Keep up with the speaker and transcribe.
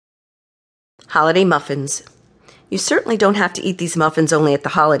Holiday muffins. You certainly don't have to eat these muffins only at the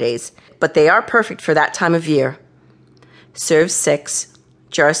holidays, but they are perfect for that time of year. Serve 6,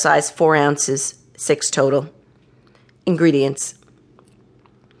 jar size 4 ounces, 6 total. Ingredients: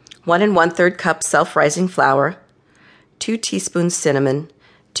 1 1/3 cup self-rising flour, 2 teaspoons cinnamon,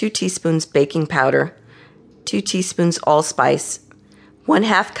 2 teaspoons baking powder, 2 teaspoons allspice,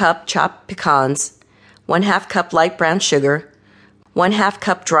 1/2 cup chopped pecans, 1/2 cup light brown sugar, 1/2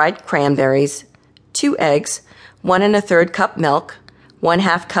 cup dried cranberries, 2 eggs, 1 1/3 cup milk,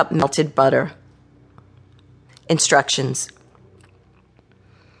 1/2 cup melted butter. Instructions: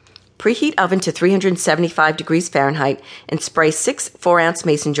 preheat oven to 375 degrees Fahrenheit and spray 6 4-ounce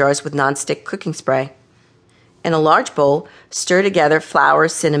mason jars with nonstick cooking spray. In a large bowl, stir together flour,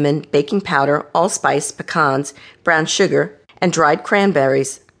 cinnamon, baking powder, allspice, pecans, brown sugar, and dried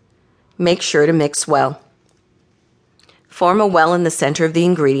cranberries. Make sure to mix well. Form a well in the center of the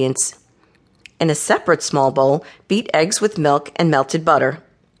ingredients. In a separate small bowl, beat eggs with milk and melted butter.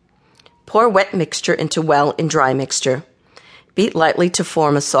 Pour wet mixture into well in dry mixture. Beat lightly to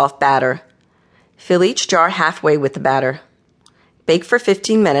form a soft batter. Fill each jar halfway with the batter. Bake for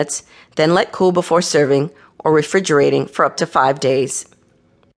 15 minutes, then let cool before serving or refrigerating for up to 5 days.